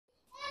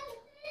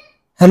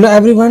Hello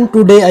everyone,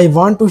 today I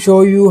want to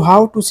show you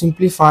how to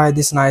simplify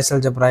this nice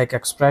algebraic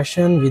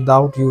expression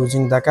without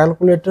using the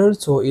calculator.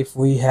 So if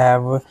we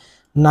have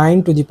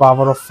 9 to the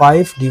power of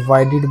 5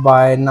 divided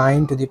by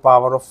 9 to the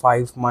power of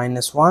 5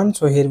 minus 1.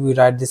 So here we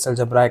write this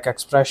algebraic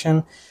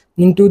expression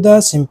into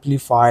the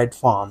simplified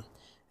form.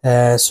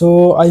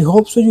 So I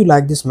hope so you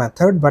like this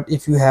method, but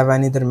if you have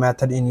any other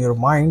method in your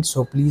mind,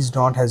 so please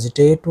don't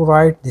hesitate to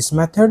write this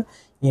method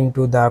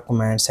into the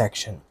comment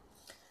section.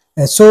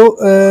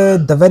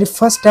 The very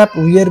first step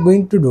we are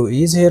going to do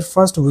is here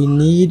first we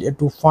need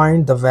to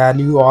find the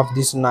value of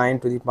this 9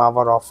 to the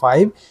power of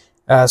 5.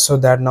 So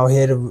that now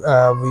here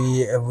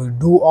we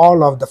do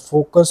all of the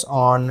focus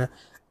on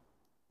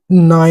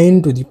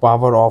 9 to the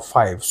power of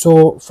 5.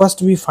 So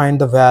first we find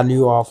the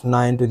value of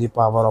 9 to the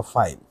power of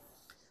 5.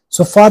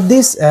 So for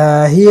this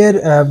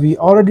we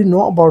already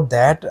know about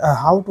that,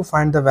 how to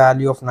find the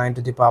value of 9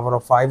 to the power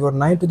of 5, or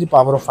 9 to the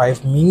power of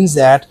 5 means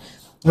that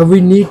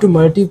we need to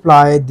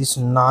multiply this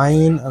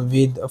 9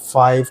 with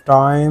 5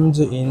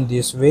 times in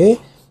this way.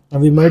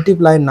 We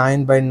multiply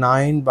 9 by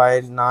 9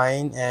 by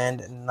 9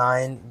 and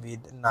 9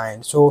 with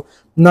 9. So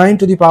 9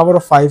 to the power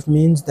of 5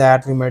 means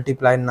that we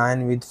multiply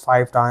 9 with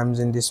 5 times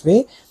in this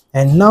way.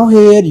 And now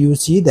here you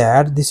see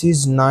that this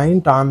is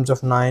 9 times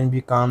of 9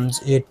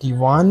 becomes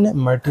 81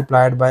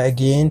 multiplied by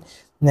again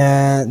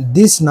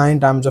this 9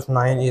 times of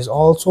 9 is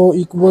also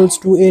equals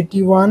to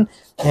 81,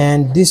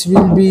 and this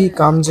will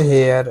becomes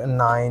here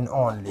 9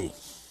 only.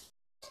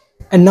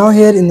 And now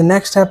here in the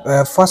next step,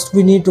 first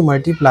we need to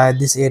multiply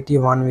this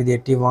 81 with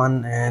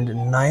 81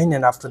 and 9,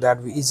 and after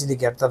that we easily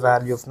get the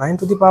value of 9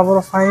 to the power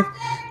of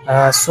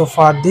 5. So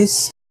for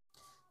this,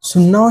 so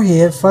now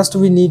here first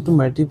we need to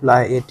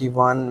multiply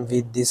 81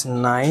 with this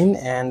 9,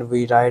 and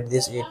we write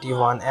this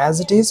 81 as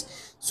it is.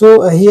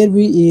 So here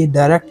we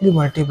directly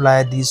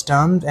multiply these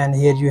terms, and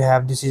here you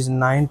have this is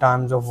 9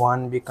 times of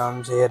 1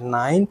 becomes here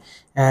 9,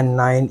 and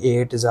 9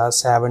 8 is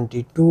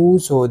 72.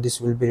 So this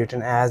will be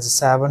written as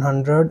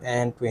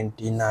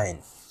 729.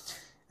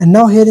 And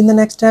now here in the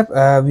next step,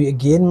 we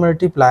again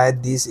multiply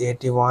this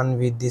 81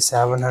 with the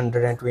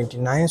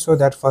 729. So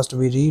that first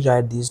we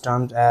rewrite these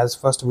terms as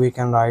first we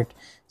can write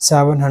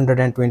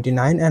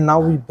 729, and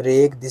now we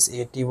break this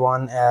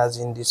 81 as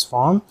in this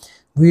form.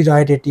 We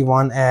write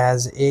 81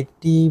 as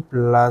 80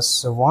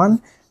 plus 1,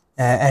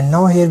 and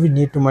now here we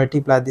need to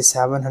multiply the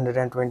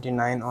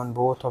 729 on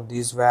both of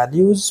these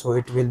values. So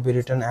it will be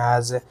written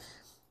as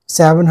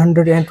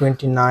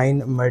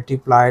 729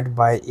 multiplied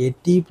by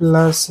 80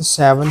 plus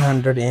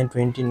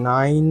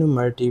 729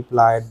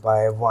 multiplied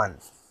by 1.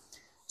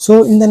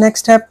 So in the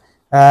next step,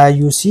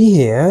 you see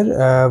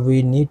here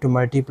we need to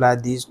multiply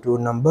these two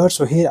numbers.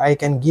 So here I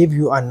can give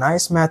you a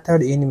nice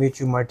method in which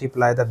you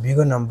multiply the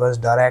bigger numbers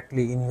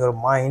directly in your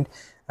mind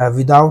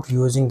without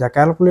using the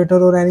calculator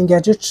or any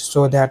gadget.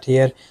 So that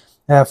here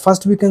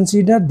first we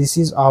consider this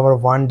is our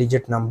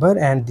 1-digit number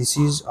and this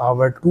is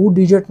our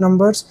 2-digit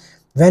numbers.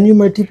 When you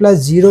multiply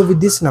 0 with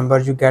this number,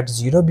 you get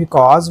 0,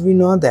 because we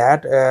know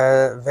that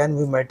when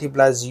we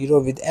multiply 0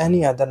 with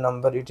any other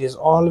number, it is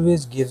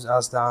always gives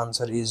us the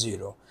answer is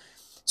 0.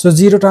 So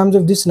 0 times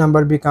of this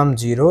number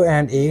becomes 0,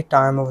 and 8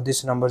 times of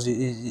this number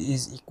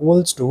is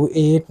equals to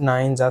 8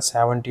 9s are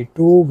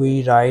 72.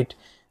 We write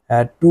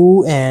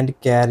 2 and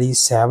carry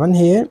 7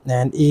 here,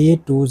 and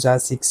 8 2s are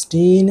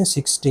 16.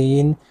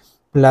 16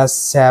 plus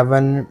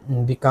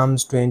 7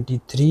 becomes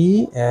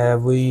 23.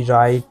 We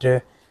write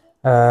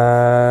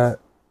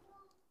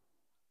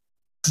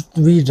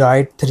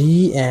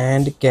 3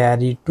 and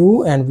carry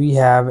 2, and we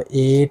have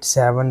 8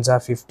 7s are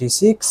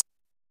 56.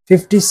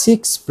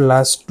 56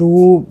 plus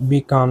 2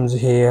 becomes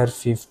here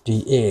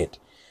 58.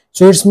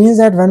 So it means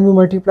that when we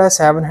multiply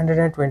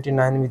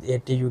 729 with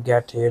 80, you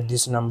get here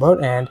this number,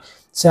 and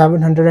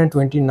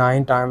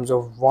 729 times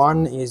of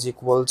 1 is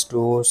equals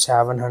to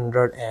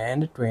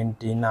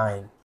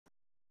 729.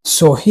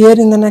 So here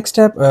in the next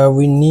step,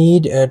 we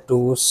need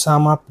to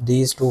sum up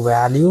these two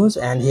values,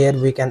 and here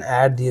we can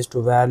add these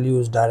two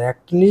values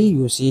directly.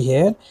 You see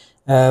here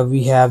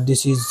we have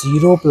this is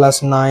 0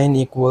 plus 9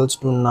 equals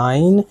to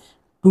 9,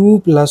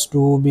 2 plus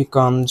 2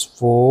 becomes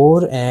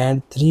 4,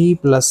 and 3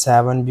 plus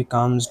 7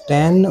 becomes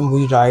 10.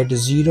 We write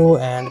 0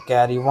 and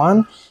carry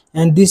 1,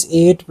 and this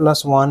 8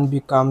 plus 1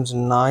 becomes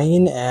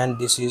 9, and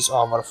this is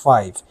our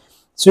 5.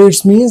 So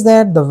it means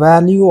that the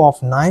value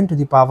of 9 to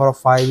the power of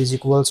 5 is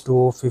equals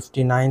to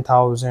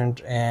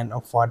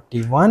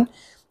 59,041.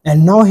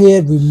 And now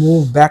here we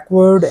move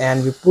backward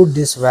and we put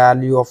this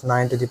value of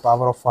 9 to the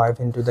power of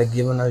 5 into the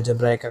given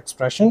algebraic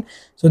expression.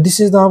 So this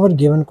is our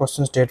given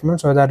question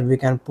statement, so that we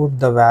can put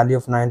the value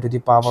of 9 to the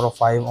power of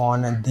 5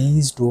 on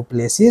these two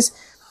places,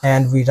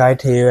 and we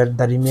write here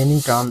the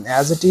remaining term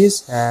as it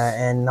is.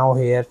 And now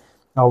here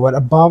our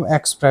above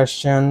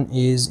expression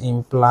is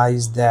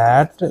implies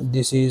that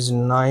this is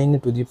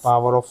 9 to the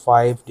power of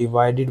 5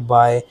 divided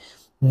by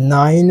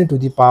 9 to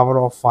the power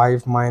of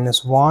 5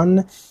 minus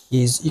 1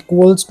 is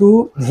equals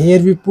to,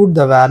 here we put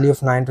the value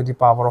of 9 to the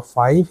power of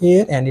 5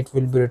 here, and it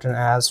will be written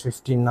as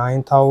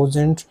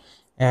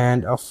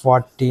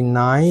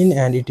 59,049,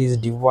 and it is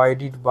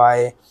divided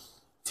by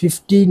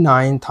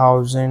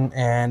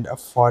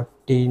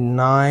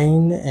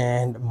 59,049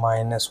 and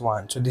minus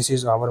 1. So this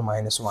is our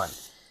minus 1.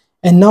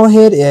 And now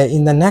here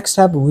in the next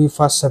step we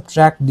first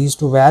subtract these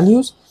two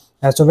values.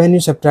 So when you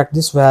subtract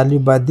this value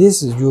by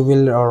this, you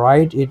will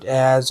write it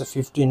as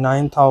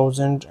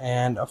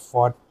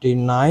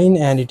 59,049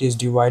 and it is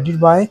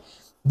divided by,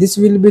 this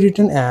will be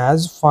written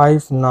as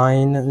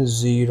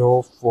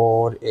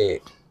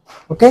 59048.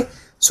 Okay,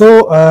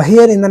 so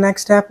here in the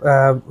next step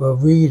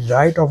we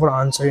write our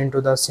answer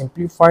into the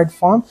simplified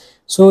form,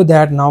 so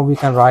that now we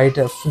can write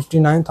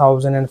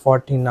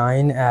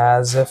 59,049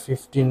 as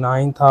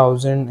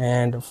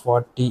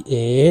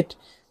 59,048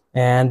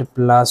 and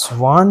plus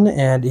 1,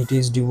 and it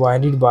is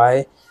divided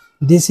by,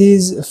 this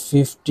is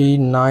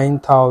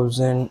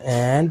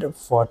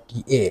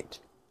 59,048.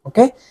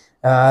 Okay,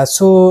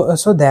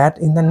 so that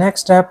in the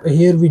next step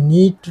here we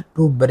need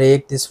to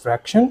break this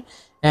fraction,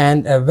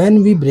 and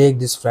when we break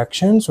this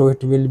fraction, so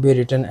it will be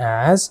written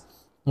as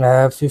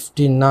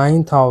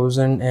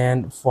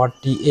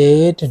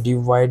 59,048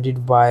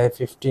 divided by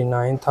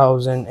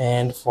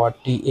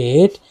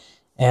 59,048,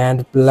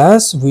 and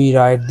plus we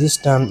write this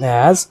term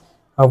as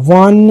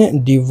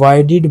 1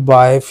 divided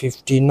by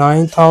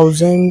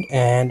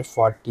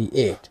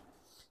 59,048.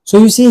 So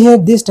you see here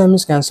this term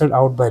is cancelled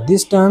out by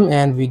this term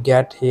and we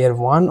get here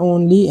 1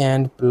 only,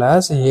 and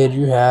plus here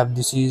you have,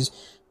 this is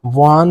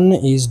 1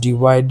 is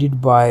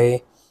divided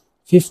by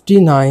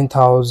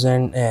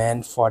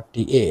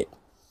 59,048.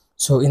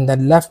 So in the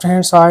left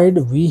hand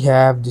side we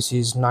have, this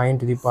is 9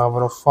 to the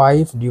power of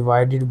 5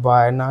 divided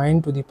by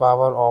 9 to the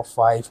power of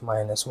 5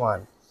 minus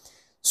 1.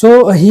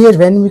 So here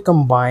when we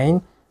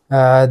combine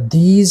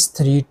these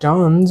three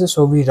terms,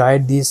 so we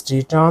write these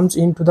three terms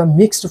into the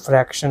mixed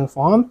fraction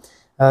form,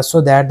 so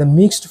that the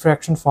mixed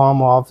fraction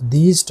form of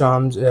these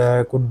terms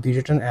could be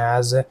written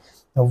as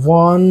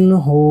 1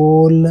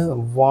 whole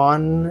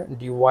 1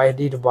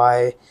 divided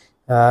by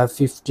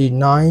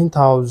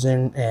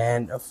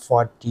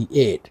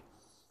 59,048.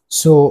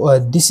 So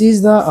this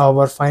is the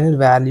our final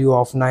value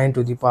of 9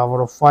 to the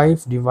power of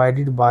 5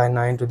 divided by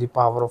 9 to the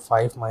power of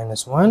 5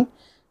 minus 1.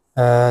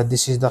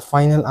 This is the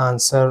final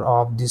answer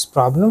of this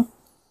problem.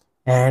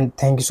 And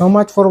thank you so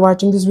much for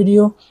watching this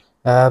video.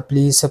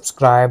 Please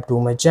subscribe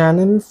to my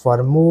channel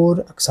for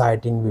more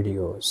exciting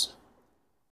videos.